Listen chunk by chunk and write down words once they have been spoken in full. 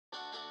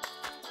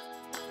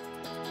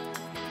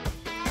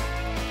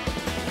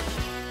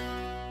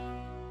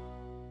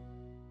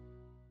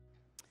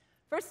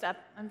First up,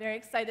 I'm very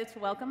excited to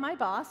welcome my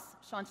boss,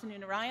 Shantanu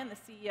Narayan, the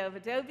CEO of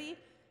Adobe,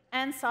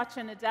 and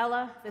Satya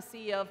Nadella, the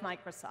CEO of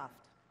Microsoft.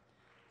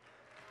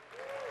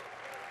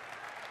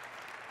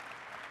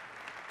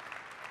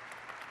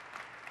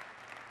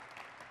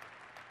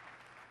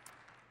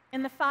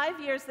 In the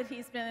 5 years that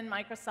he's been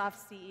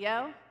Microsoft's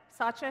CEO,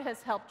 Satya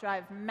has helped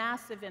drive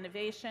massive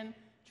innovation,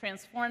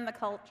 transform the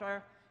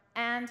culture,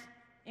 and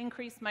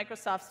increase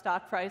Microsoft's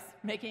stock price,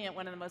 making it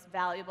one of the most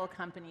valuable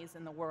companies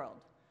in the world.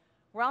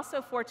 We're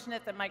also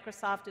fortunate that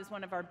Microsoft is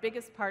one of our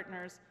biggest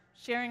partners,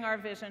 sharing our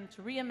vision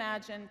to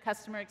reimagine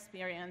customer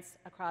experience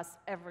across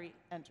every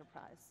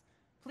enterprise.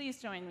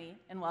 Please join me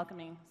in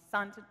welcoming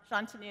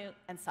Shantanu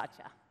and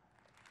Satya.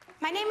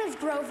 My name is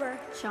Grover.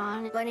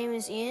 Sean. My name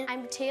is Ian.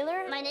 I'm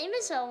Taylor. My name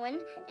is Owen,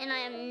 and I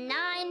am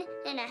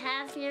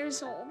 9.5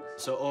 years old.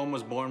 So Owen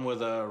was born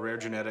with a rare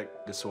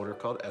genetic disorder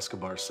called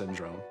Escobar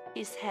syndrome.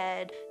 He's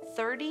had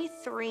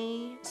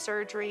 33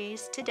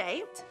 surgeries to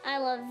date. I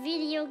love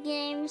video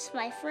games,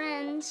 my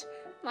friends,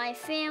 my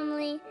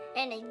family,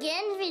 and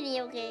again,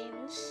 video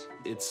games.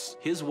 It's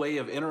his way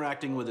of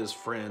interacting with his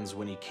friends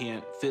when he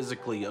can't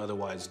physically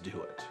otherwise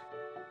do it.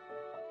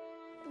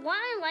 What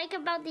I like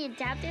about the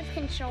adaptive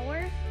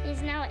controller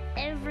is now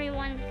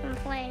everyone can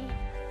play.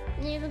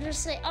 You can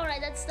just say, all right,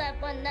 that's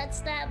that button, that's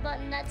that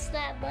button, that's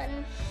that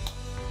button.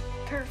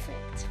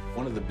 Perfect.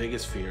 One of the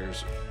biggest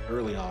fears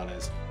early on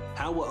is,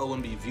 how will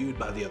Owen be viewed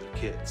by the other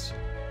kids?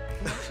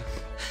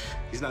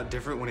 He's not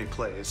different when he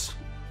plays.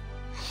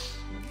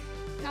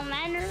 No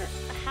matter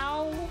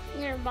how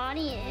your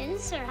body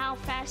is or how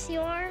fast you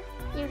are,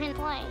 you can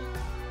play.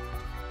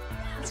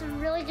 It's a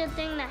really good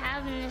thing to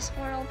have in this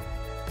world.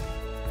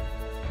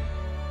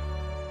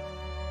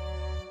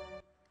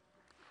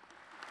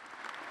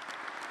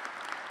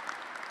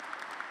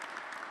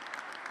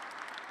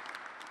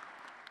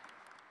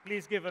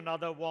 Please give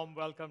another warm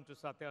welcome to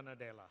Sataya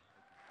Nadella.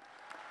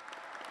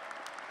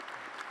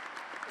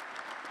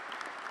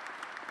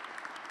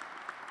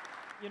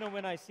 You know,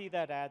 when I see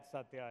that ad,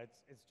 Satya,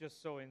 it's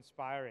just so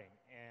inspiring.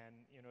 And,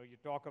 you know, you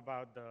talk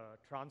about the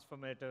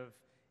transformative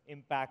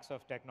impacts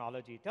of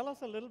technology. Tell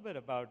us a little bit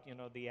about, you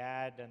know, the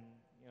ad and,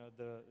 you know,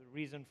 the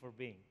reason for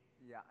being.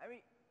 Yeah, I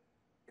mean,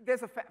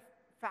 there's a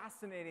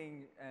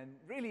fascinating and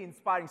really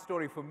inspiring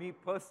story for me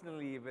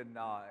personally, even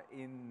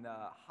in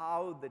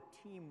how the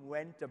team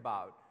went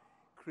about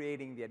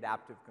creating the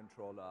adaptive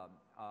controller.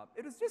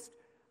 It was just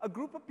a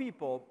group of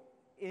people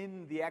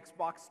in the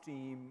Xbox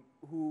team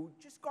who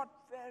just got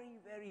very,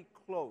 very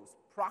close,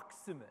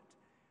 proximate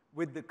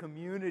with the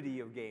community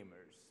of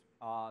gamers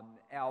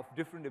of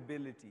different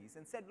abilities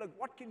and said, look,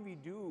 what can we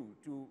do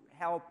to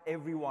help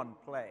everyone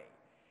play?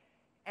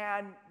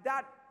 And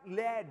that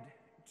led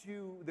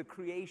to the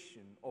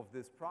creation of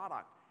this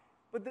product.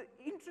 But the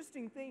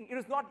interesting thing, it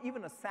was not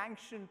even a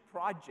sanctioned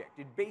project.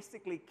 It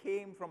basically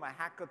came from a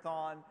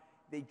hackathon.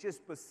 They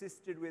just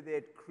persisted with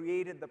it,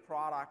 created the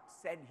product,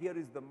 said, here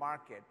is the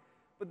market.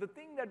 But the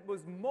thing that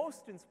was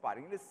most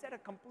inspiring, and it set a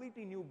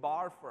completely new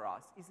bar for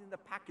us, is in the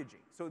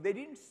packaging. So they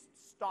didn't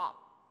stop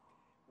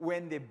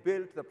when they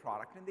built the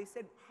product, and they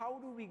said, how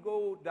do we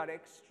go that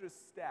extra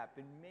step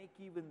and make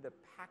even the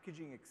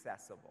packaging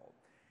accessible?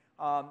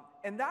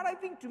 And that, I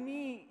think, to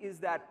me, is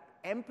that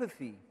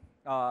empathy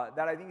that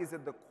I think is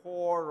at the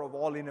core of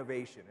all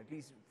innovation. At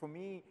least for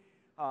me,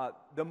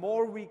 the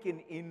more we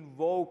can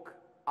invoke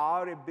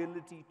our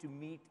ability to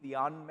meet the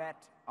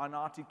unmet,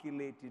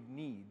 unarticulated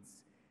needs,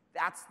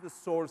 that's the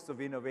source of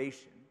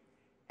innovation.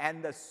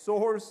 And the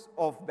source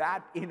of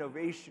that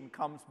innovation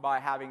comes by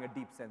having a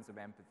deep sense of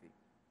empathy.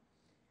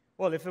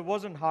 Well, if it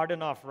wasn't hard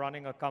enough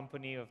running a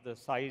company of the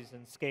size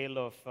and scale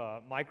of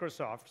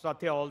Microsoft,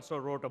 Satya also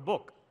wrote a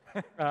book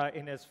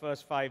in his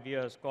first 5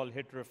 years called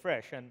Hit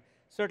Refresh. And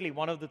certainly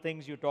one of the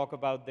things you talk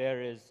about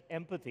there is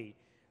empathy.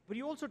 But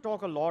you also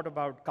talk a lot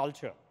about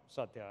culture,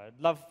 Satya.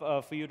 I'd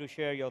love for you to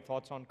share your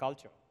thoughts on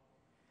culture.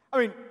 I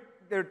mean,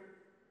 there are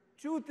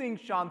two things,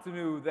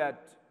 Shantanu,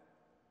 that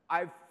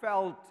I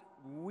felt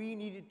we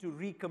needed to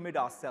recommit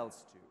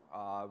ourselves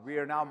to. We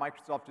are now,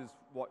 Microsoft is,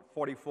 what,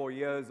 44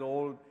 years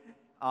old.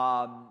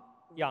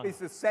 Young.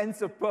 It's a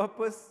sense of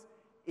purpose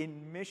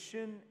in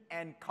mission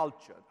and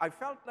culture. I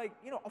felt like,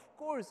 you know, of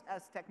course,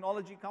 as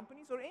technology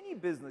companies or any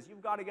business,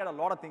 you've got to get a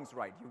lot of things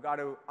right. You've got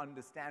to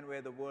understand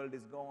where the world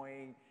is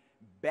going,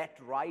 bet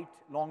right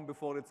long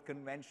before it's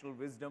conventional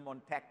wisdom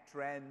on tech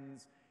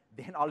trends,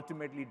 then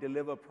ultimately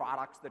deliver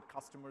products that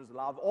customers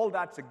love. All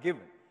that's a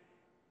given.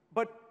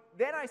 But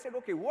then I said,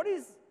 okay, what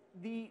is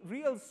the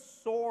real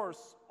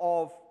source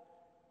of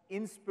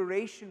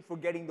inspiration for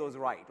getting those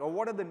right? Or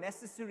what are the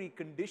necessary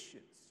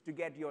conditions to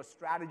get your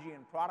strategy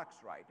and products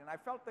right? And I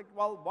felt like,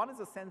 well, one is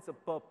a sense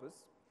of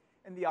purpose,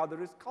 and the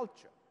other is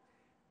culture.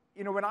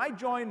 You know, when I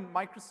joined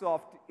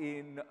Microsoft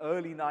in the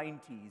early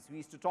 90s, we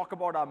used to talk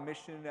about our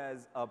mission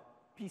as a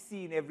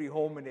PC in every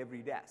home and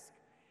every desk.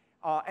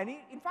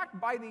 In fact,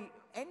 by the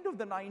end of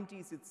the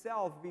 90s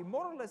itself, we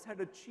more or less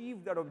had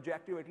achieved that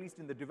objective, at least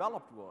in the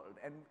developed world.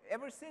 And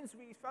ever since,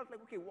 we felt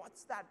like, okay,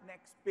 what's that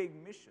next big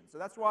mission? So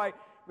that's why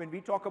when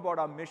we talk about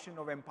our mission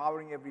of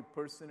empowering every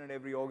person and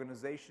every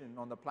organization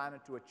on the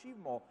planet to achieve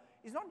more,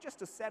 it's not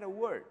just a set of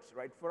words,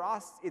 right? For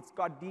us, it's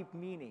got deep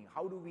meaning.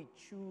 How do we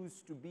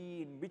choose to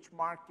be in which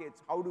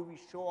markets? How do we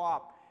show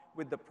up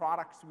with the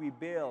products we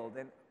build?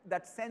 And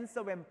that sense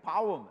of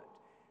empowerment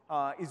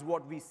is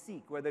what we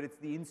seek, whether it's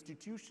the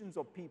institutions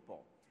or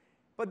people.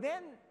 But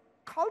then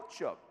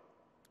culture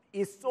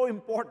is so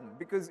important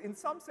because in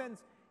some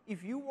sense,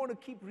 if you want to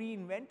keep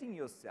reinventing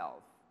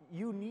yourself,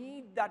 you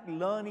need that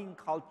learning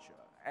culture.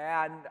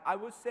 And I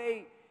would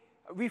say,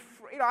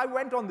 I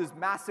went on this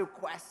massive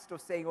quest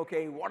of saying,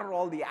 okay, what are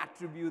all the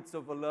attributes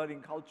of a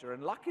learning culture?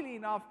 And luckily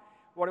enough,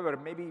 whatever,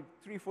 maybe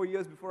 3-4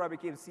 years before I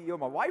became CEO,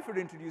 my wife had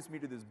introduced me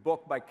to this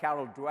book by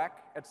Carol Dweck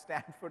at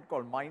Stanford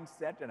called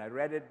Mindset, and I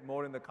read it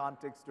more in the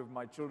context of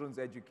my children's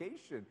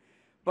education.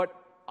 But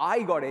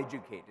I got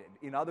educated.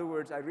 In other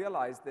words, I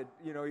realized that,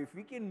 if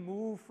we can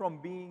move from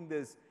being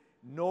this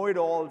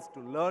know-it-alls to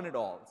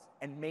learn-it-alls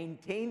and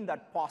maintain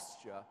that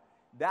posture,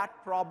 that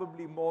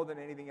probably more than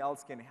anything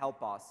else can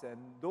help us. And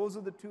those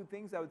are the two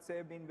things I would say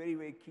have been very,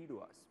 very key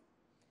to us.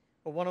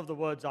 Well, one of the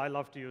words I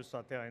love to use,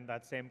 Satya, in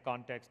that same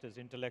context is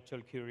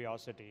intellectual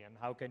curiosity. And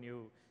how can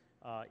you,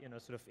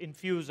 sort of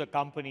infuse a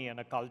company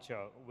and a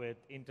culture with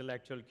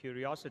intellectual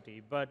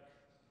curiosity? But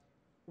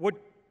what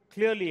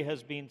clearly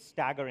has been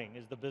staggering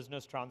is the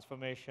business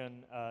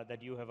transformation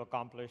that you have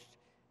accomplished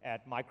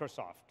at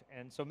Microsoft.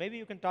 And so maybe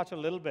you can touch a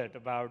little bit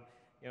about,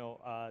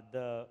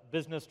 the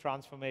business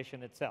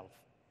transformation itself.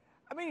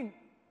 I mean,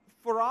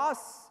 for us,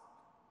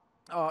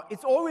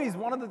 it's always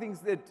one of the things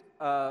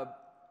that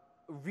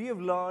we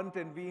have learned,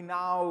 and we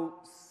now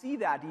see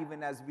that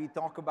even as we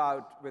talk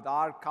about with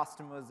our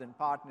customers and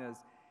partners,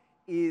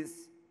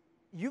 is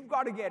you've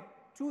got to get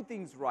two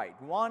things right.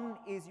 One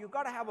is you've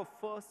got to have a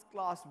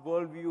first-class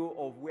worldview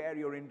of where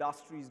your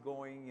industry is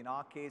going, in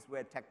our case,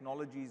 where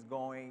technology is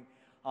going,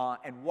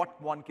 and what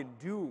one can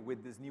do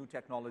with these new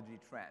technology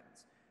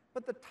trends.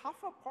 But the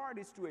tougher part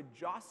is to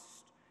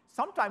adjust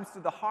sometimes to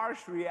the harsh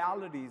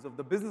realities of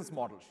the business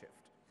model shift.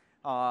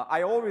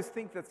 I always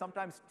think that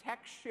sometimes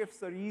tech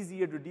shifts are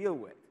easier to deal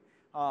with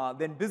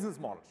than business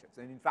model shifts.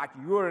 And in fact,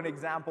 you are an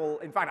example.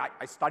 In fact,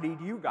 I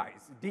studied you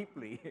guys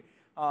deeply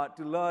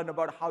to learn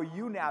about how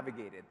you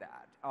navigated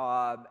that.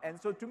 And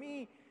so to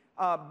me,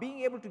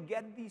 being able to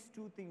get these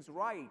two things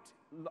right,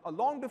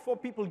 long before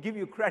people give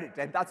you credit,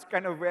 and that's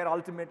kind of where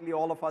ultimately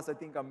all of us, I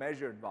think, are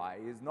measured by,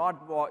 is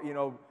not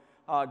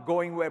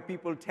going where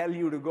people tell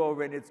you to go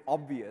when it's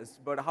obvious,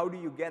 but how do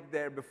you get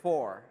there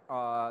before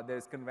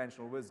there's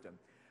conventional wisdom.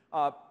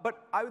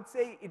 But I would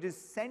say it is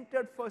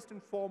centered first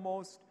and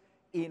foremost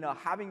in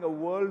having a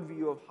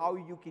worldview of how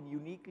you can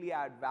uniquely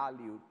add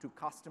value to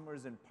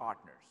customers and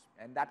partners.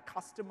 And that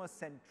customer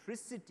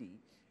centricity,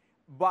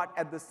 but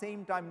at the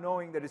same time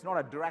knowing that it's not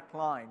a direct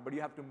line, but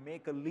you have to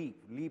make a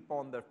leap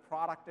on the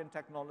product and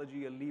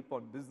technology, a leap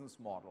on business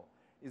model,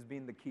 has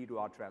been the key to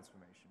our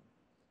transformation.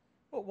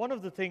 Well, one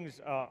of the things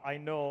I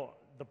know,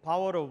 the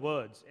power of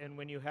words, and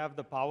when you have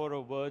the power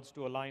of words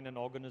to align an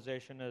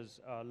organization as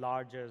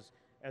large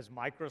as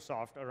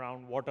Microsoft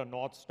around what a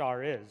North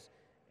Star is,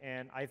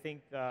 and I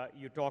think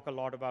you talk a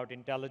lot about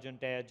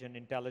intelligent edge and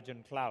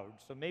intelligent cloud.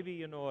 So maybe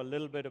you know a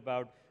little bit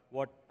about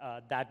what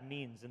that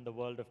means in the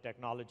world of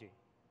technology.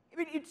 I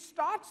mean, it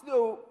starts,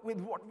 though, with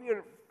what we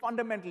are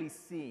fundamentally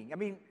seeing. I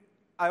mean,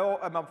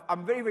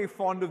 I'm very, very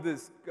fond of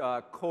this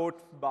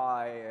quote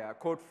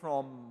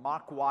from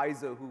Mark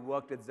Weiser, who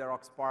worked at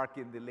Xerox PARC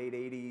in the late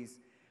 80s.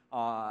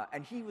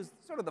 And he was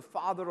sort of the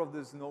father of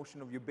this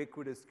notion of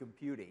ubiquitous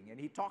computing. And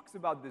he talks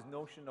about this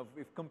notion of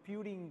if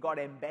computing got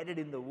embedded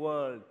in the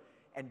world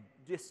and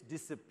just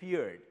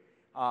disappeared,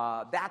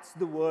 that's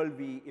the world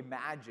we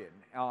imagine.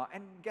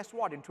 And guess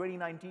what? In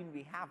 2019,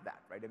 we have that,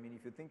 right? I mean,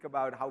 if you think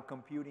about how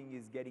computing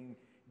is getting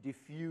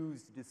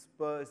diffused,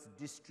 dispersed,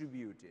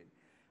 distributed.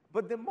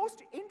 But the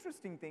most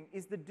interesting thing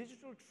is the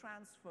digital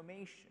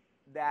transformation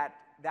that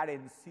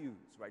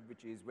ensues, right?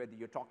 Which is whether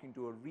you're talking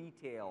to a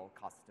retail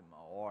customer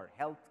or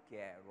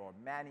healthcare or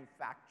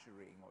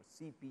manufacturing or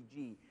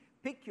CPG,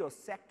 pick your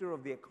sector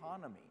of the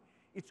economy.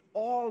 It's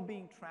all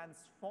being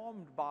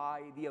transformed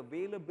by the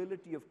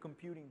availability of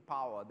computing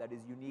power that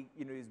is unique,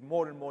 is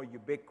more and more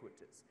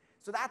ubiquitous.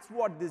 So that's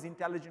what this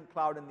intelligent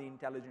cloud and the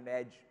intelligent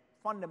edge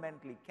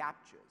fundamentally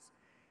captures.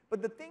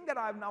 But the thing that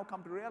I've now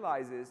come to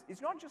realize is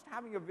it's not just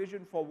having a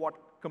vision for what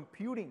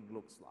computing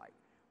looks like.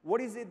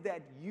 What is it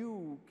that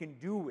you can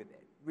do with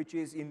it? Which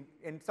is, in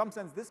some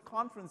sense, this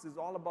conference is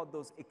all about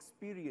those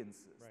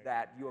experiences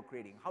that you are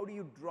creating. How do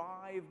you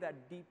drive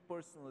that deep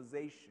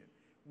personalization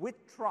with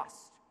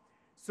trust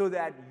so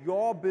that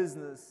your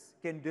business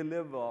can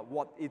deliver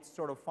what it's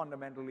sort of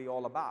fundamentally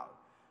all about?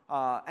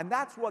 And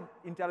that's what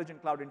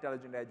intelligent cloud,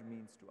 intelligent edge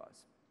means to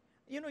us.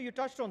 You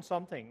touched on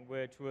something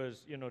which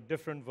was,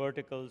 different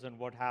verticals and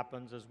what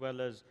happens, as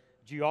well as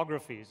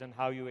geographies and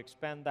how you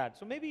expand that.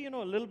 So maybe, a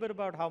little bit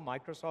about how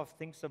Microsoft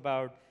thinks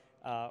about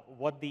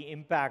what the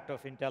impact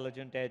of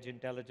intelligent edge,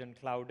 intelligent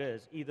cloud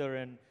is, either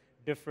in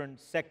different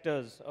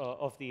sectors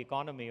of the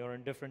economy or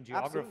in different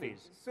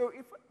geographies. Absolutely.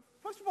 So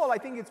first of all, I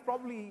think it's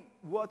probably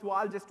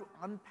worthwhile just to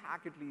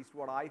unpack at least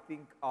what I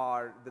think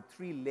are the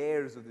three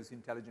layers of this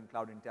intelligent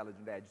cloud,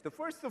 intelligent edge. The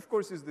first, of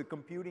course, is the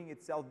computing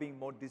itself being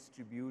more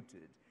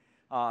distributed.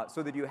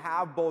 So that you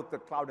have both the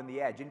cloud and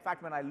the edge. In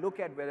fact, when I look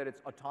at whether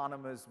it's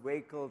autonomous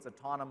vehicles,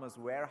 autonomous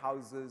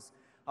warehouses,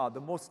 the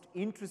most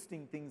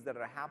interesting things that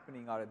are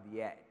happening are at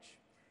the edge.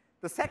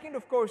 The second,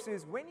 of course,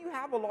 is when you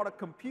have a lot of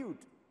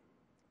compute,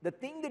 the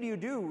thing that you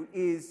do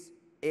is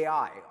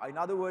AI. In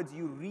other words,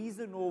 you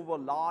reason over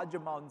large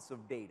amounts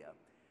of data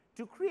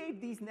to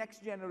create these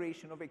next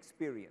generation of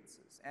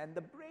experiences. And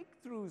the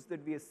breakthroughs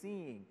that we are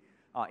seeing,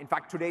 in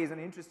fact, today is an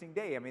interesting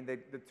day. I mean,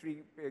 the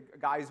three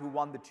guys who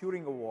won the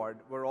Turing Award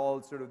were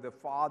all sort of the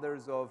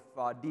fathers of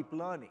deep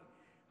learning,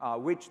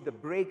 which the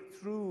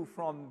breakthroughs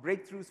from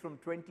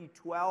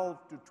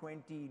 2012 to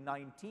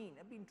 2019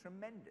 have been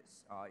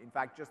tremendous. In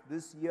fact, just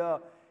this year,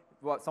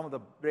 some of the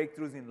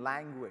breakthroughs in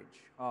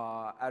language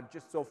are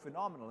just so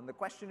phenomenal. And the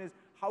question is,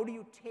 how do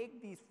you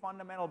take these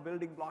fundamental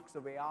building blocks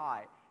of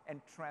AI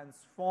and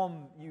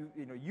transform,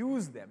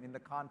 use them in the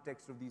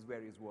context of these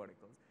various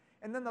verticals?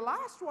 And then the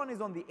last one is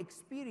on the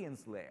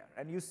experience layer,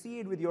 and you see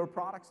it with your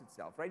products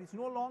itself, right? It's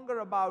no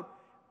longer about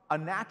a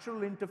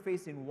natural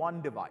interface in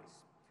one device.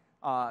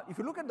 If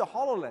you look at the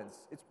HoloLens,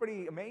 it's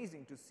pretty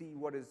amazing to see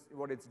what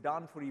it's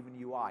done for even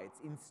UI.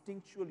 It's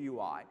instinctual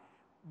UI.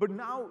 But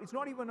now it's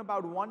not even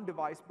about one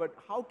device, but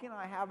how can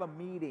I have a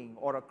meeting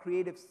or a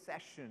creative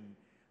session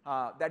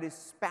that is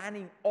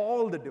spanning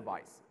all the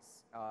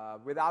devices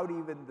without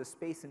even the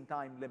space and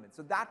time limit?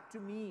 So that, to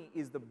me,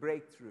 is the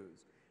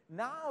breakthroughs.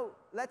 Now,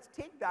 let's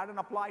take that and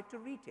apply it to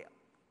retail.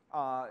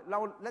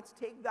 Now, let's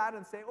take that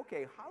and say,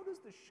 okay, how does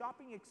the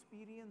shopping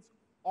experience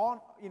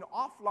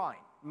offline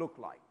look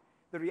like?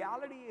 The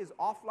reality is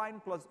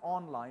offline plus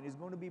online is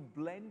going to be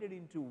blended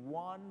into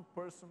one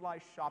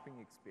personalized shopping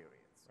experience.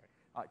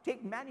 Right.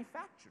 Take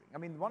manufacturing. I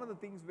mean, one of the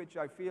things which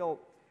I feel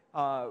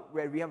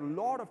where we have a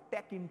lot of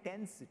tech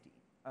intensity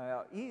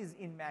is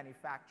in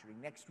manufacturing.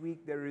 Next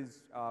week, there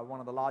is one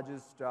of the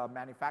largest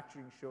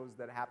manufacturing shows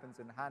that happens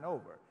in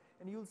Hanover.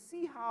 And you'll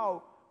see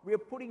how we're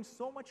putting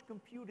so much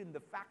compute in the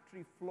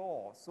factory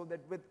floor so that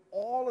with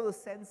all of the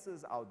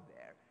sensors out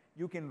there,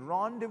 you can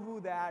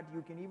rendezvous that,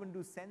 you can even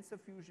do sensor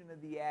fusion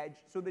at the edge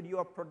so that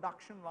your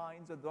production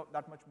lines are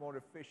that much more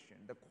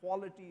efficient. The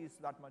quality is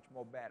that much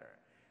more better.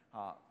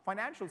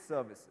 Financial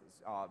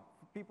services,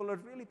 people are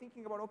really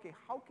thinking about, okay,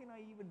 how can I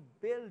even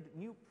build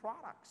new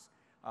products?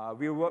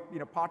 We were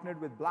partnered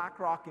with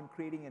BlackRock in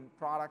creating a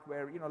product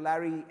where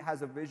Larry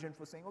has a vision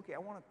for saying, okay, I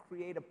want to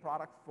create a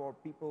product for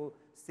people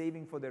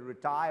saving for their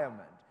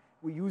retirement.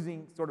 We're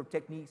using sort of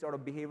techniques out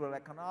of behavioral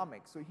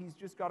economics. So he's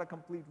just got a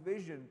complete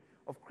vision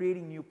of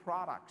creating new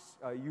products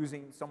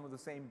using some of the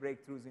same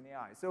breakthroughs in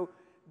AI. So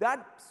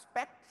that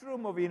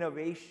spectrum of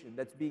innovation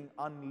that's being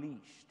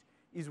unleashed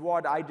is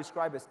what I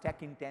describe as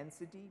tech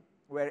intensity,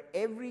 where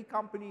every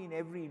company in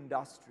every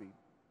industry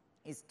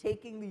is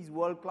taking these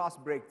world-class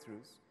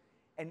breakthroughs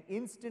and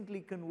instantly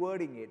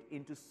converting it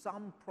into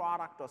some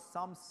product or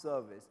some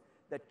service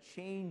that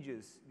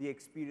changes the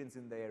experience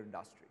in their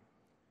industry.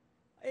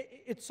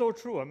 It's so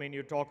true. I mean,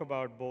 you talk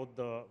about both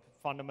the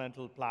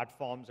fundamental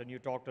platforms, and you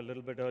talked a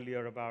little bit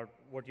earlier about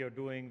what you're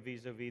doing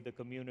vis-a-vis the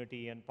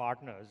community and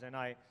partners. And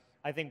I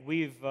think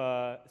we've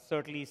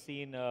certainly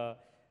seen a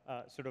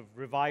sort of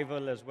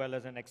revival as well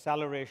as an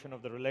acceleration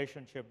of the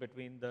relationship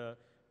between the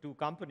two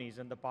companies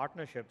and the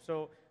partnership.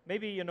 So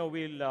maybe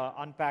we'll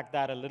unpack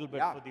that a little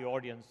bit for the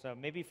audience.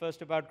 Maybe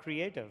first about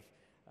creative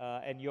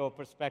and your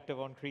perspective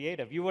on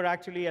creative. You were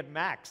actually at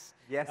Max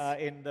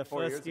in the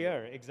first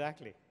year.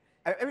 Exactly.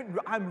 I mean,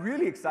 I'm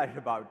really excited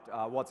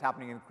about what's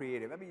happening in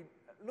creative. I mean,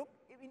 look,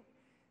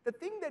 the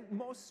thing that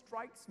most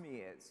strikes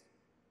me is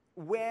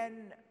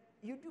when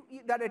you do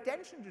that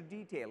attention to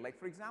detail. Like,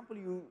 for example,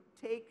 you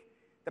take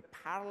the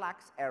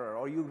parallax error,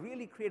 or you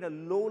really create a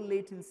low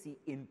latency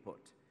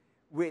input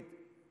with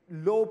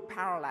low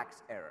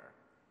parallax error,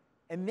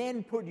 and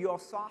then put your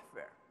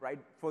software, right,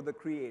 for the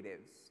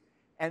creatives,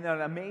 and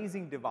an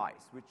amazing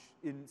device, which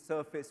in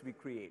Surface we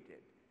created.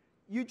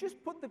 You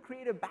just put the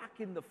creative back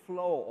in the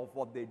flow of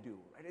what they do.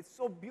 Right? It's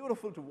so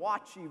beautiful to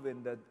watch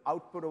even the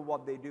output of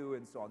what they do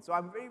and so on. So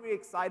I'm very, very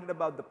excited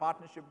about the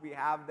partnership we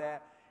have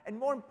there, and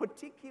more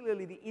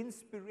particularly the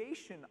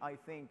inspiration, I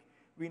think,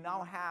 we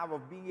now have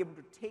of being able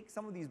to take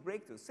some of these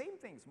breakthroughs, same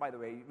things, by the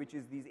way, which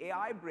is these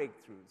AI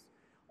breakthroughs,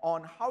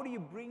 on how do you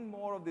bring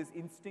more of this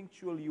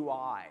instinctual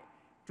UI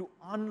to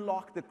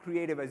unlock the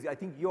creative, as I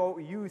think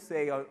you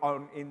say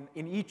in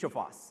each of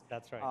us.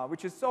 That's right.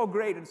 Which is so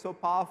great and so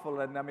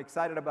powerful, and I'm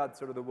excited about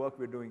sort of the work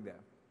we're doing there.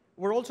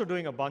 We're also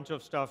doing a bunch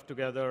of stuff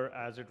together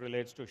as it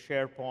relates to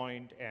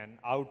SharePoint and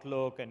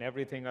Outlook and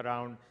everything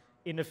around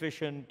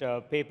inefficient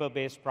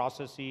paper-based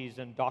processes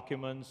and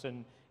documents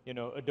and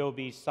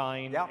Adobe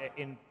Sign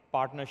in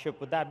partnership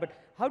with that. But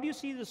how do you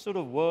see this sort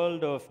of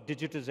world of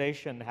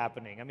digitization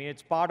happening? I mean,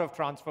 it's part of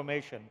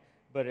transformation,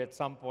 but at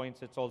some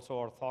points it's also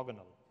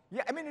orthogonal.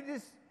 Yeah, I mean,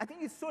 I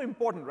think it's so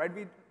important, right?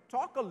 We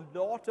talk a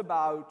lot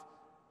about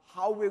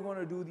how we're going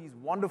to do these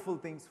wonderful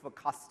things for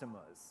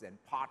customers and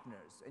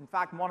partners. In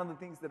fact, one of the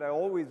things that I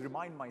always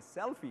remind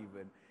myself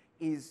even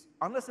is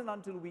unless and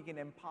until we can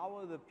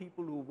empower the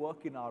people who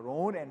work in our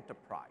own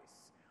enterprise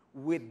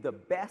with the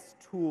best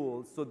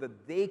tools so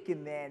that they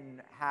can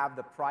then have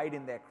the pride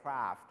in their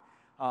craft,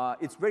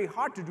 it's very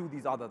hard to do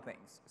these other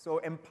things. So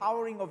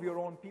empowering of your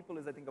own people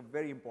is, I think, a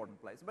very important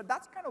place. But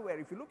that's kind of where,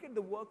 if you look at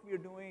the work we're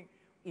doing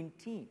in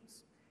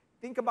teams,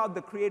 think about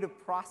the creative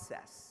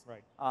process,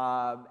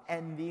 right.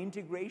 And the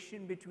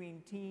integration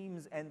between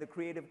Teams and the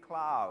Creative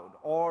Cloud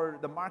or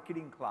the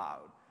Marketing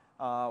Cloud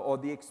or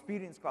the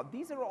Experience Cloud.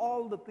 These are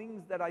all the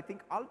things that I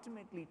think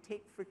ultimately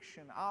take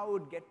friction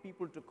out, get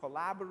people to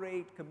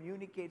collaborate,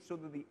 communicate so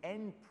that the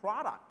end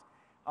product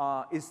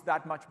is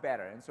that much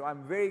better. And so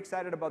I'm very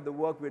excited about the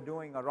work we're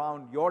doing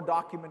around your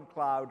Document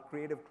Cloud,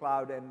 Creative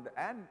Cloud,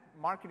 and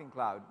Marketing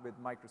Cloud with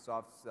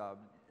Microsoft's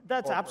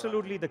That's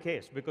absolutely the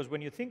case, because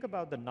when you think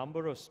about the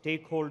number of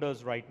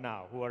stakeholders right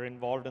now who are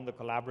involved in the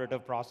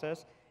collaborative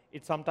process,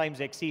 it sometimes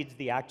exceeds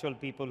the actual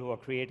people who are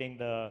creating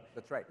the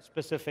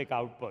specific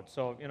output.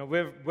 So, you know,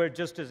 we're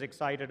just as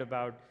excited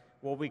about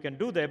what we can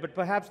do there, but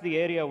perhaps the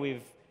area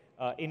we've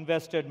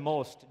invested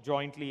most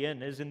jointly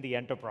in is in the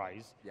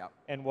enterprise,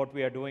 and what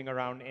we are doing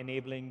around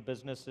enabling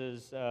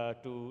businesses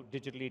to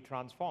digitally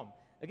transform.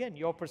 Again,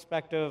 your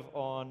perspective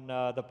on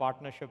the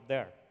partnership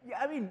there. Yeah,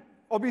 I mean,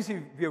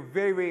 obviously, we are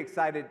very, very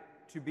excited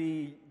to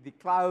be the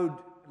cloud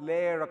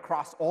layer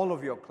across all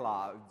of your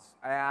clouds.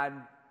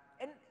 And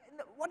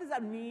what does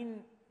that mean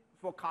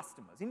for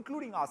customers,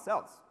 including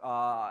ourselves,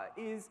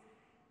 is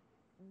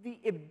the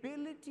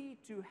ability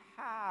to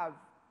have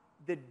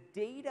the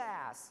data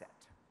asset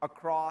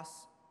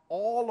across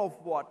all of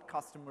what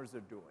customers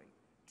are doing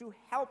to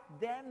help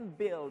them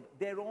build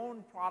their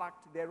own product,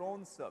 their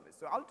own service.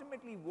 So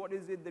ultimately, what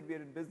is it that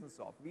we're in business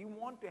of? We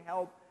want to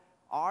help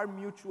our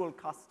mutual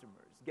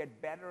customers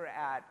get better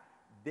at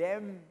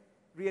them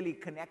really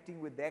connecting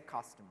with their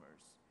customers,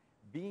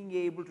 being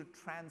able to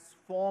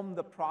transform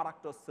the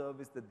product or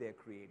service that they're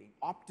creating,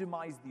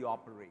 optimize the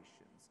operations.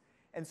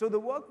 And so the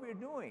work we're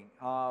doing,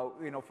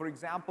 you know, for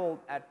example,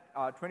 at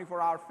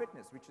 24-Hour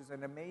Fitness, which is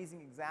an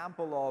amazing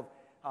example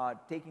of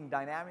taking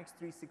Dynamics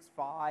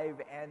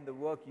 365 and the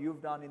work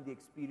you've done in the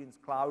Experience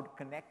Cloud,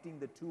 connecting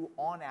the two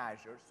on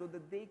Azure so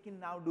that they can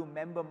now do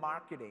member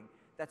marketing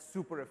that's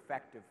super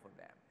effective for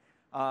them.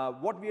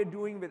 What we are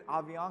doing with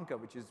Avianca,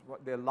 which is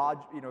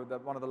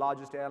one of the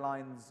largest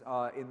airlines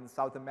in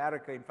South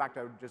America. In fact,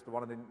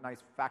 one of the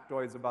nice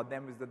factoids about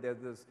them is that they're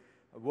this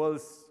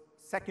world's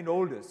second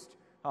oldest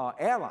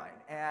airline,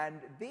 and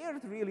they are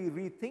really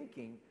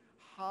rethinking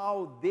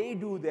how they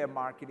do their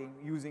marketing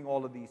using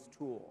all of these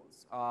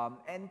tools.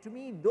 And to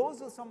me,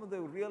 those are some of the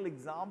real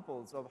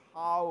examples of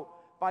how,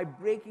 by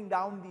breaking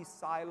down these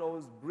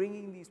silos,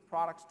 bringing these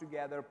products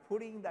together,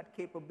 putting that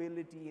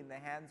capability in the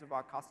hands of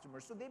our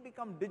customers so they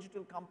become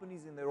digital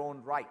companies in their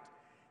own right.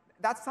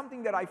 That's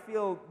something that I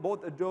feel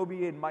both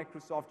Adobe and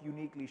Microsoft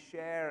uniquely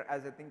share,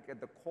 as I think at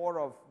the core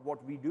of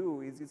what we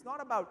do is it's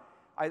not about,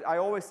 I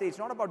always say, it's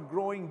not about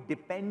growing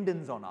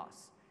dependence on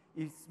us.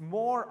 It's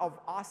more of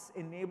us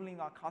enabling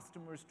our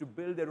customers to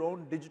build their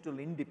own digital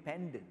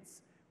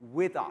independence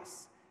with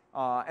us.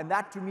 And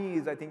that to me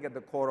is, I think, at the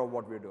core of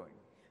what we're doing.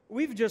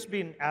 We've just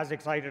been as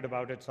excited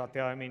about it,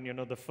 Satya. I mean, you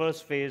know, the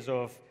first phase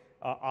of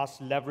us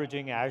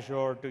leveraging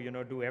Azure to, you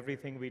know, do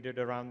everything we did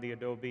around the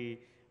Adobe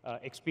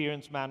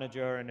Experience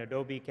Manager and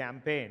Adobe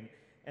Campaign.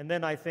 And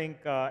then I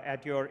think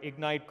at your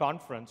Ignite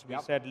conference, we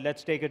said,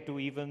 let's take it to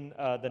even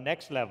the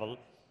next level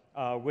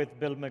with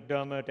Bill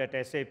McDermott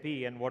at SAP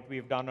and what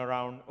we've done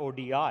around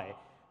ODI.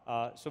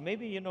 So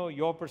maybe, you know,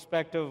 your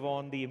perspective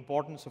on the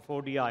importance of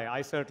ODI.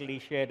 I certainly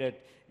shared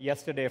it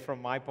yesterday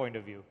from my point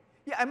of view.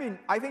 Yeah, I mean,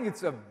 I think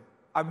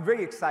I'm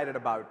very excited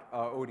about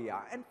ODI.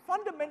 And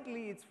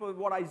fundamentally, it's for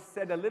what I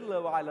said a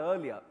little while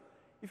earlier.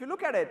 If you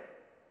look at it,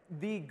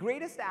 the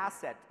greatest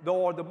asset,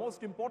 or the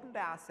most important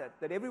asset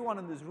that everyone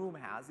in this room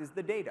has is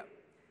the data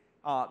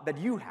that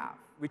you have,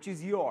 which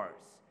is yours,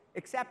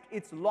 except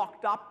it's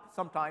locked up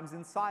sometimes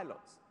in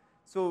silos.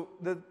 So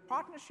the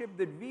partnership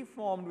that we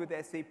formed with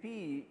SAP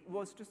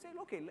was to say,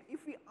 okay,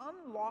 if we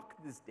unlock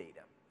this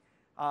data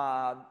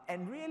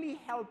and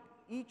really help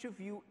each of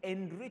you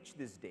enrich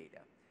this data,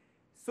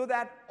 so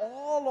that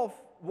all of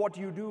what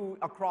you do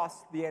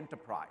across the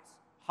enterprise,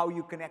 how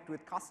you connect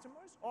with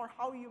customers, or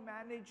how you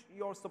manage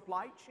your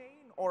supply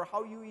chain, or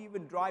how you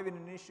even drive an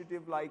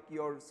initiative like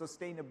your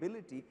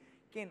sustainability,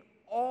 can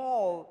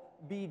all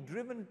be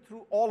driven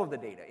through all of the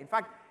data. In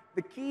fact,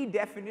 the key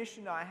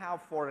definition I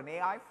have for an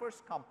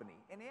AI-first company,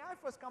 an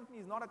AI-first company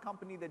is not a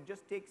company that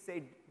just takes,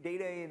 say,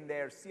 data in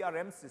their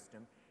CRM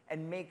system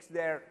and makes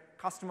their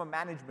customer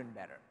management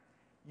better.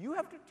 You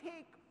have to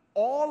take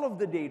all of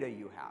the data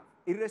you have,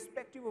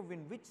 irrespective of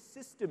in which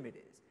system it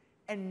is,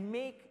 and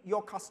make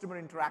your customer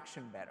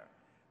interaction better,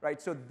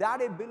 right? So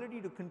that ability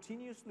to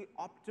continuously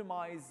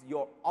optimize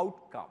your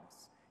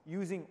outcomes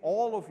using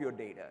all of your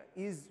data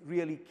is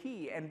really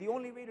key. And the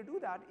only way to do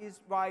that is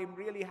by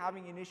really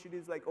having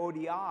initiatives like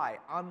ODI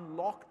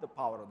unlock the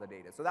power of the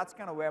data. So that's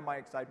kind of where my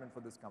excitement for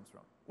this comes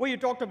from. Well, you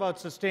talked about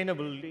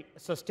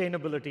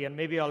sustainability, and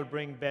maybe I'll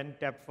bring Ben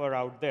Tepfer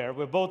out there.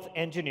 We're both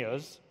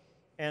engineers,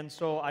 and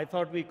so I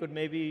thought we could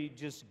maybe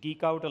just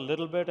geek out a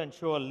little bit and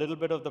show a little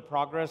bit of the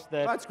progress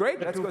that That's great.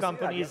 the Let's two go see that,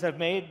 companies yeah. have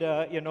made,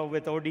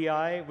 with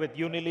ODI, with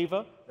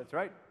Unilever. That's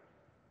right.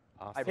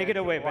 Awesome. Take it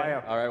away,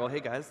 Ben. All right, well,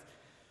 hey, guys.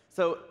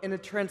 So in a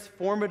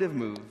transformative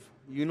move,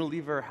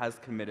 Unilever has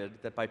committed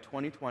that by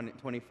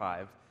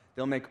 2025,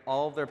 they'll make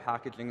all of their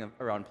packaging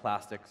around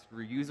plastics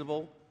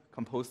reusable,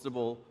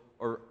 compostable,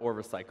 or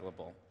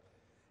recyclable.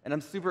 And I'm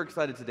super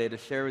excited today to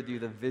share with you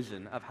the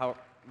vision of how,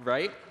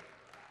 right?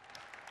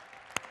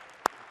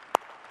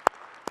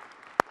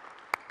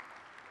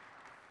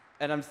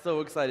 And I'm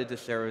so excited to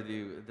share with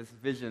you this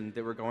vision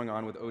that we're going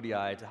on with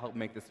ODI to help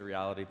make this a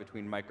reality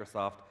between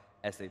Microsoft,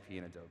 SAP,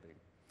 and Adobe.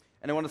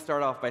 And I want to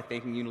start off by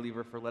thanking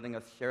Unilever for letting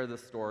us share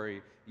this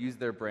story, use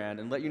their brand,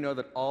 and let you know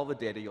that all the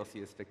data you'll see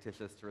is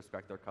fictitious to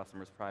respect their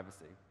customers'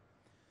 privacy.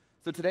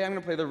 So today I'm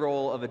going to play the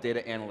role of a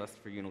data analyst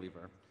for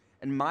Unilever.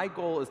 And my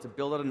goal is to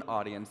build out an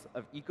audience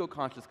of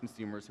eco-conscious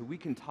consumers who we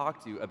can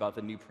talk to about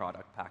the new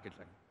product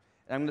packaging.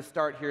 And I'm going to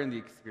start here in the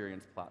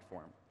experience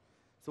platform.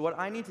 So what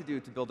I need to do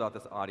to build out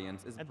this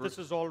audience is... And this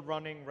is all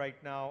running right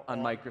now on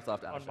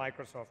Microsoft Azure. On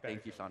Microsoft Azure.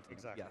 Thank you, Shantanu.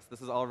 Exactly. Yes,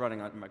 this is all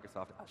running on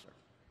Microsoft Azure.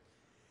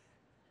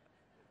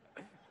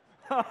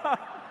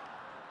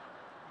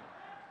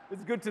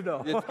 It's good to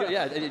know. It's good,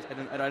 yeah,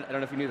 I don't know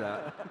if you knew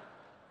that.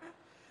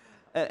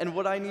 And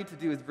what I need to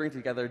do is bring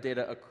together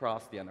data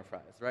across the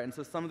enterprise, right? And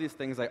so some of these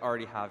things I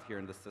already have here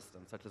in the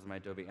system, such as my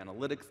Adobe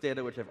Analytics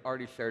data, which I've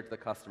already shared to the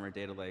customer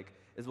data lake,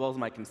 as well as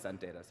my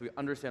consent data. So we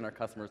understand our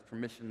customers'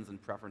 permissions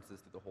and preferences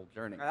through the whole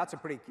journey. Now, that's a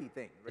pretty key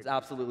thing. Right? It's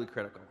absolutely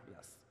critical,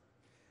 yes.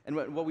 And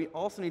what we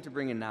also need to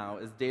bring in now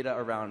is data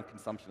around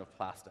consumption of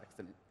plastics.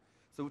 And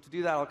so to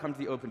do that, I'll come to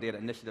the Open Data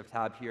Initiative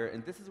tab here,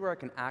 and this is where I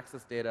can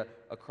access data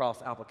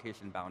across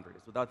application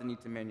boundaries without the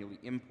need to manually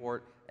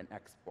import and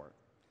export.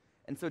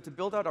 And so to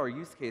build out our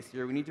use case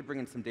here, we need to bring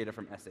in some data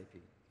from SAP.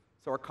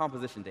 So our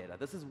composition data.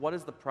 This is what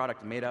is the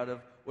product made out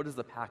of, what is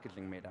the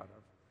packaging made out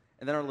of.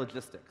 And then our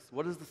logistics.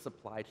 What does the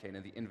supply chain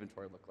and the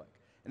inventory look like?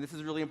 And this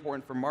is really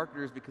important for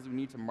marketers because we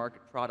need to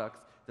market products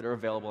that are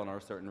available in our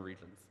certain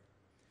regions.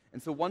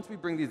 And so once we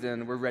bring these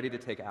in, we're ready to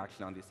take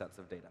action on these sets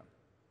of data.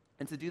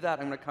 And to do that,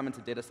 I'm going to come into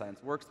Data Science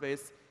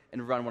Workspace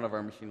and run one of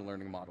our machine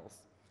learning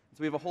models. So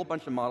we have a whole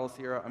bunch of models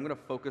here. I'm going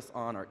to focus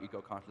on our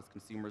eco-conscious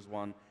consumers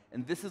one.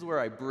 And this is where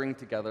I bring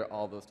together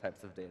all those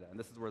types of data. And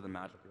this is where the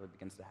magic really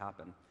begins to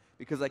happen.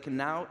 Because I can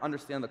now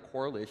understand the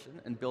correlation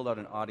and build out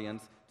an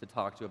audience to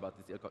talk to about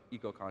this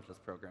eco-conscious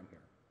program here.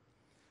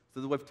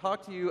 So we've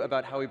talked to you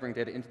about how we bring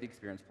data into the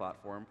experience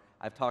platform.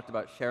 I've talked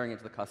about sharing it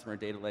to the customer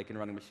data lake and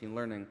running machine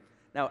learning.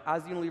 Now,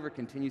 as Unilever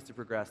continues to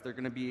progress, they're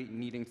going to be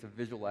needing to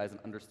visualize and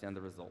understand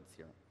the results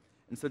here.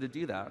 And so to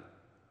do that,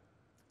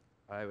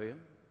 I'm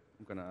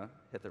going to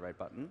hit the right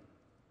button.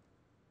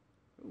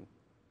 Ooh.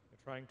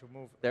 You're trying to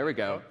move. There we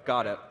go.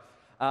 Got it.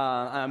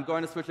 I'm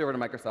going to switch over to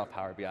Microsoft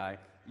Power BI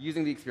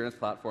using the experience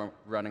platform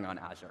running on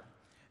Azure.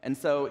 And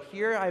so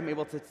here I'm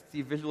able to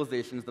see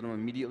visualizations that I'm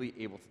immediately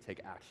able to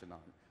take action on.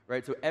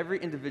 Right? So every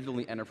individual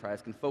in the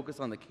enterprise can focus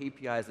on the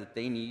KPIs that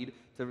they need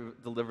to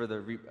deliver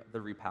the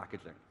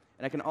repackaging.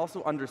 And I can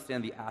also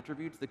understand the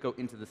attributes that go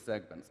into the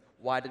segments.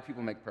 Why did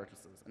people make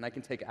purchases? And I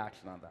can take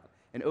action on that.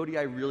 And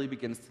ODI really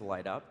begins to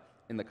light up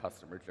in the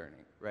customer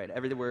journey, right?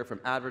 Everywhere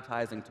from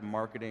advertising to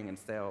marketing and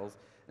sales.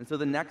 And so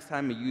the next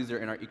time a user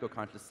in our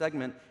eco-conscious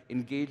segment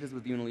engages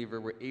with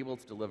Unilever, we're able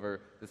to deliver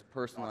this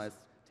personalized,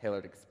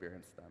 tailored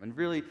experience to them. And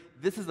really,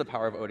 this is the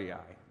power of ODI,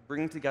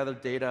 bringing together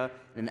data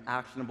in an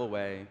actionable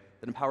way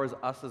that empowers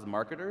us as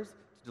marketers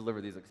to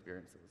deliver these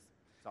experiences.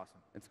 It's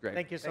awesome. It's great.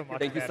 Thank you so much.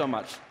 Thank you so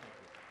much.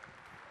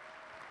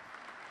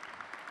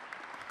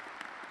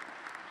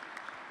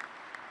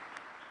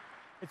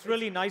 It's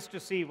really nice to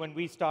see when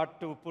we start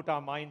to put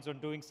our minds on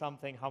doing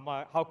something,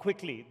 how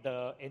quickly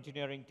the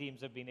engineering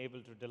teams have been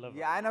able to deliver.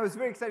 Yeah, and I was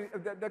very excited.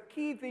 The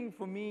key thing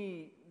for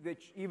me,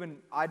 which even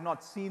I'd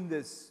not seen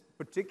this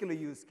particular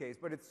use case,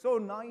 but it's so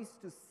nice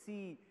to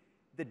see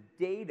the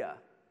data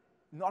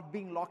not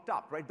being locked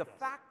up, right? The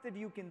fact that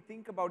you can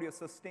think about your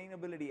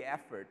sustainability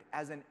effort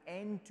as an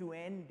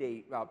end-to-end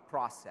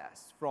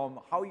process, from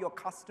how your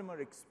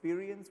customer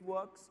experience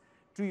works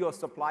to your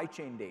supply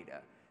chain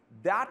data.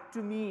 That,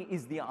 to me,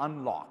 is the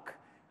unlock,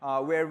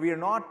 where we're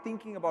not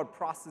thinking about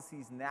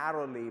processes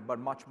narrowly, but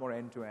much more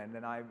end-to-end,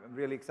 and I'm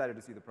really excited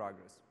to see the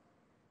progress.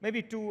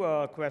 Maybe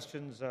two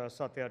questions,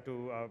 Satya,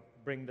 to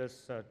bring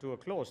this to a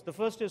close. The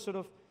first is sort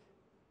of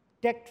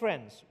tech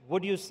trends.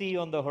 What do you see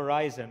on the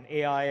horizon?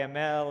 AI,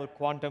 ML,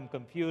 quantum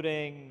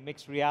computing,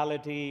 mixed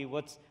reality,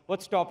 what's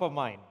top of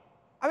mind?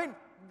 I mean,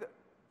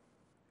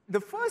 the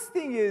first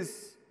thing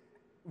is,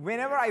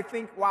 whenever I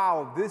think,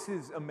 wow, this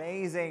is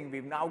amazing,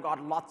 we've now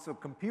got lots of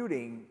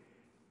computing,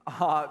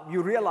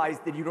 you realize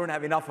that you don't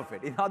have enough of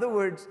it. In other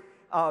words,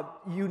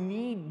 you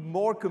need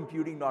more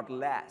computing, not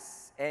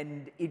less.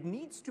 And it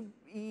needs to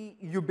be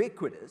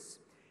ubiquitous.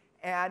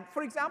 And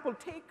for example,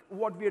 take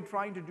what we are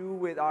trying to do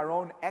with our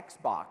own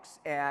Xbox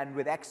and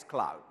with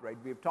xCloud, right?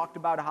 We've talked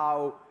about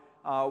how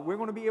we're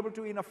going to be able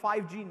to, in a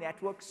 5G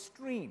network,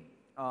 stream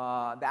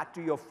that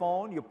to your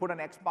phone. You put an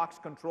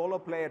Xbox controller,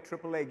 play a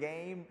AAA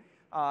game,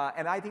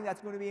 and I think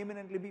that's going to be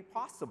imminently be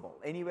possible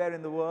anywhere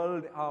in the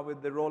world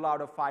with the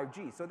rollout of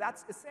 5G. So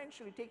that's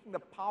essentially taking the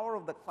power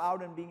of the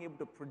cloud and being able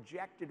to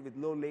project it with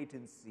low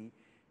latency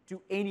to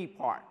any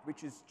part,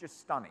 which is just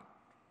stunning.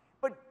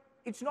 But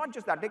it's not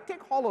just that.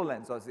 Take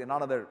HoloLens as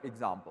another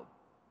example.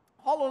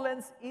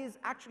 HoloLens is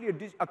actually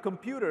a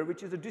computer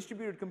which is a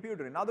distributed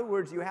computer. In other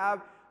words, you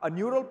have a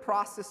neural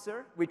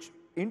processor which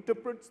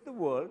interprets the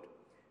world,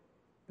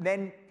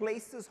 then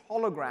places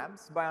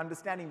holograms by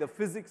understanding the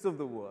physics of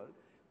the world,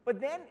 but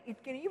then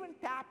it can even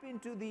tap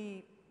into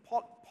the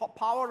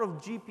power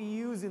of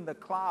GPUs in the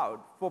cloud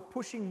for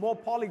pushing more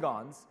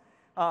polygons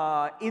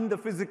in the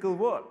physical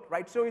world,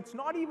 right? So it's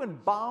not even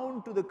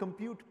bound to the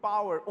compute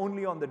power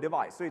only on the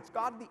device. So it's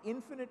got the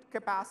infinite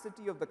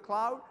capacity of the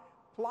cloud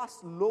plus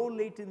low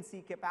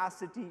latency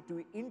capacity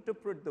to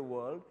interpret the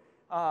world,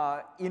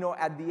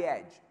 at the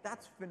edge.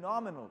 That's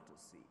phenomenal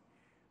to see.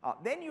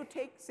 Then you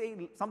take,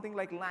 say, something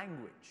like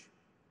language.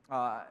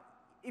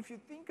 If you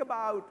think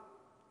about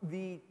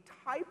the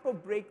type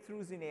of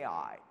breakthroughs in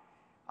AI,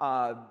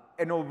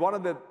 one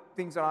of the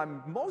things that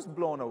I'm most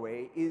blown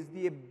away is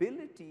the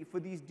ability for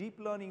these deep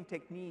learning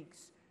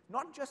techniques,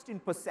 not just in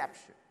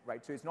perception,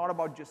 right? So it's not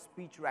about just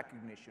speech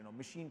recognition or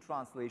machine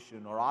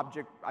translation or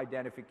object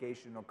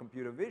identification or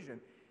computer vision.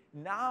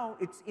 Now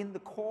it's in the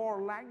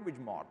core language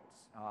models.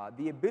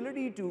 The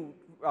ability to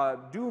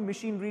do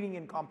machine reading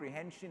and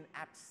comprehension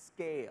at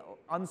scale,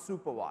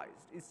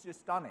 unsupervised, is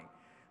just stunning.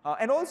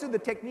 And also the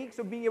techniques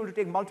of being able to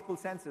take multiple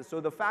senses.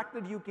 So the fact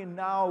that you can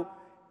now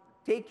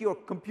take your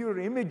computer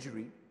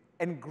imagery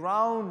and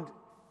ground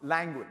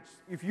language.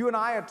 If you and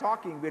I are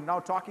talking, we're now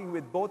talking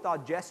with both our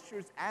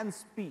gestures and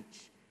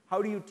speech.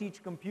 How do you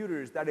teach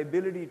computers that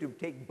ability to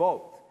take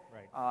both?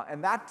 Right.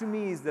 And that, to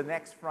me, is the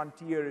next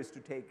frontier, is to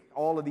take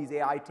all of these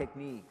AI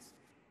techniques.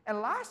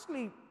 And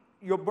lastly,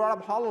 you brought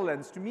up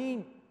HoloLens. To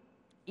me,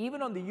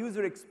 even on the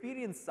user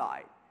experience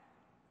side,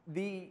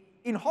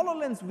 in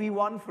HoloLens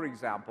V1, for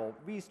example,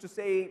 we used to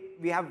say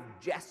we have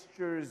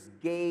gestures,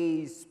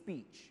 gaze,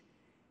 speech,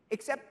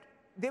 except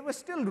they were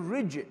still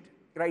rigid,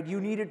 right?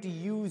 You needed to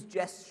use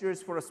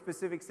gestures for a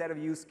specific set of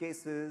use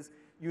cases.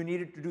 You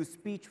needed to do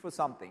speech for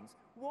some things.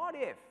 What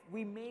if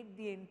we made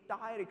the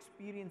entire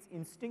experience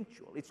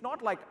instinctual? It's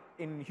not like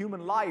in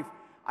human life,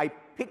 I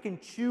pick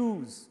and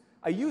choose.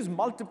 I use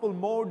multiple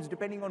modes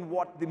depending on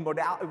what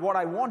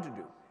I want to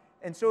do.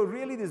 And so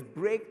really this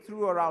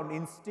breakthrough around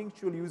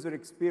instinctual user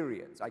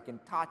experience. I can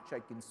touch, I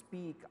can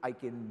speak, I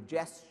can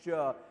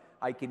gesture,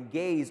 I can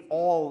gaze,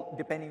 all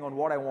depending on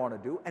what I want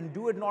to do, and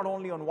do it not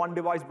only on one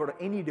device, but on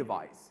any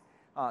device.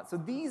 So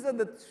these are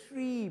the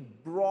three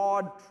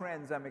broad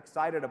trends I'm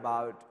excited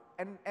about.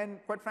 And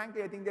quite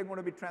frankly, I think they're going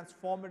to be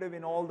transformative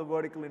in all the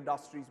vertical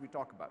industries we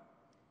talk about.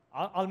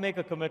 I'll make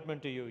a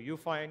commitment to you. You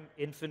find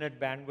infinite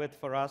bandwidth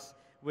for us.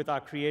 With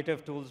our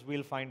creative tools,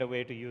 we'll find a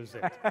way to use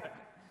it.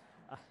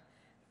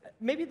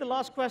 Maybe the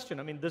last question.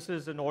 I mean, this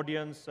is an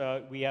audience.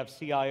 We have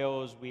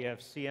CIOs, we have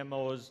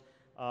CMOs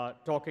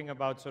talking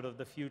about sort of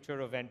the future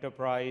of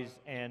enterprise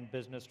and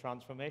business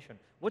transformation.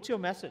 What's your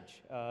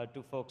message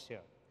to folks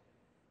here?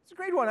 It's a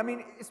great one. I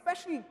mean,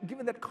 especially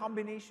given that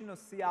combination of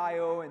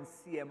CIO and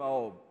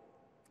CMO.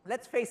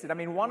 Let's face it. I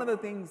mean, one of the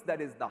things that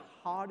is the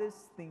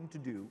hardest thing to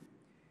do,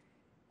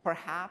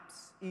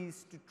 perhaps,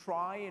 is to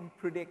try and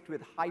predict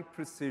with high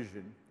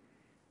precision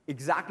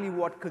exactly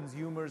what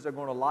consumers are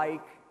going to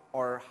like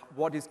or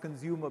what is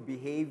consumer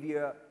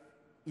behavior,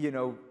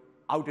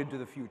 out into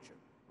the future,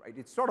 right?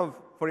 It's sort of,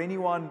 for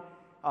anyone,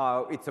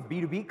 it's a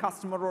B2B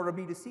customer or a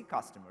B2C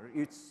customer.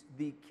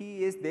 The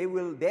key is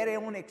their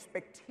own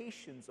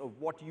expectations of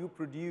what you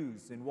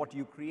produce and what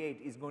you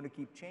create is going to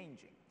keep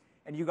changing,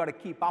 and you got to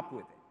keep up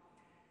with it.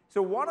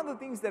 So one of the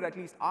things that at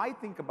least I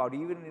think about,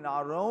 even in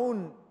our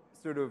own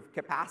sort of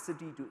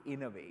capacity to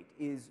innovate,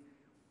 is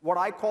what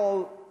I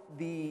call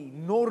the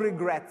no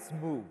regrets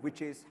move,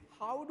 which is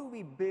how do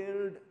we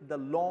build the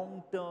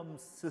long-term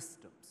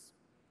systems?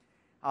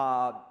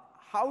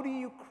 How do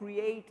you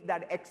create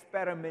that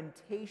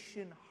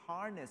experimentation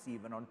harness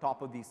even on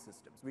top of these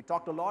systems? We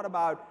talked a lot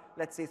about,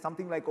 let's say,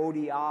 something like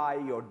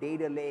ODI, your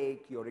data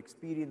lake, your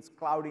experience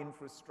cloud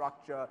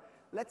infrastructure.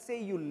 Let's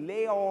say you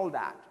lay all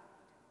that.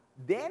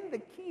 Then the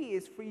key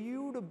is for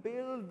you to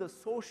build the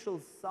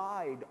social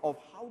side of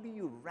how do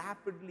you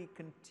rapidly,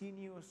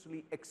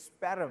 continuously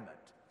experiment,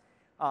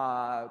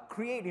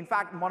 create. In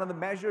fact, one of the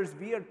measures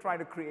we are trying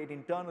to create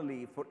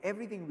internally for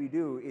everything we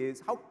do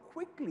is how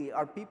quickly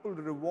are people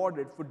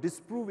rewarded for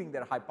disproving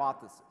their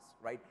hypothesis,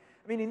 right?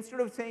 I mean, instead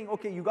of saying,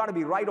 okay, you got to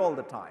be right all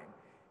the time,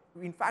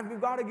 in fact,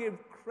 we've got to give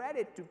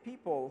credit to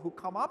people who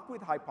come up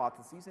with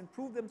hypotheses and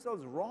prove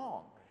themselves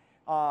wrong.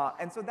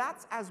 And so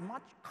that's as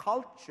much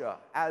culture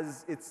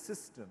as it's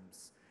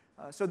systems.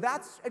 So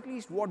that's at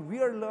least what we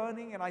are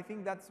learning, and I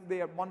think that's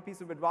one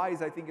piece of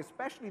advice. I think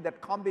especially that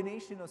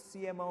combination of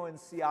CMO and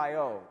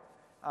CIO,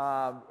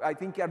 I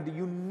think are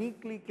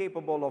uniquely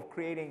capable of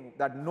creating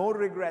that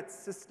no-regrets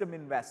system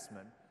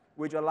investment,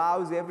 which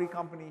allows every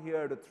company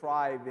here to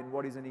thrive in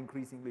what is an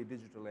increasingly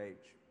digital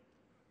age.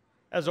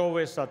 As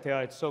always, Satya,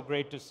 it's so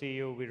great to see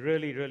you. We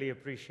really, really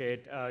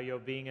appreciate your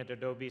being at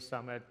Adobe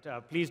Summit.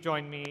 Please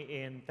join me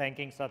in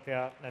thanking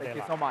Satya Nadella. Thank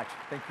you so much.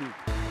 Thank you.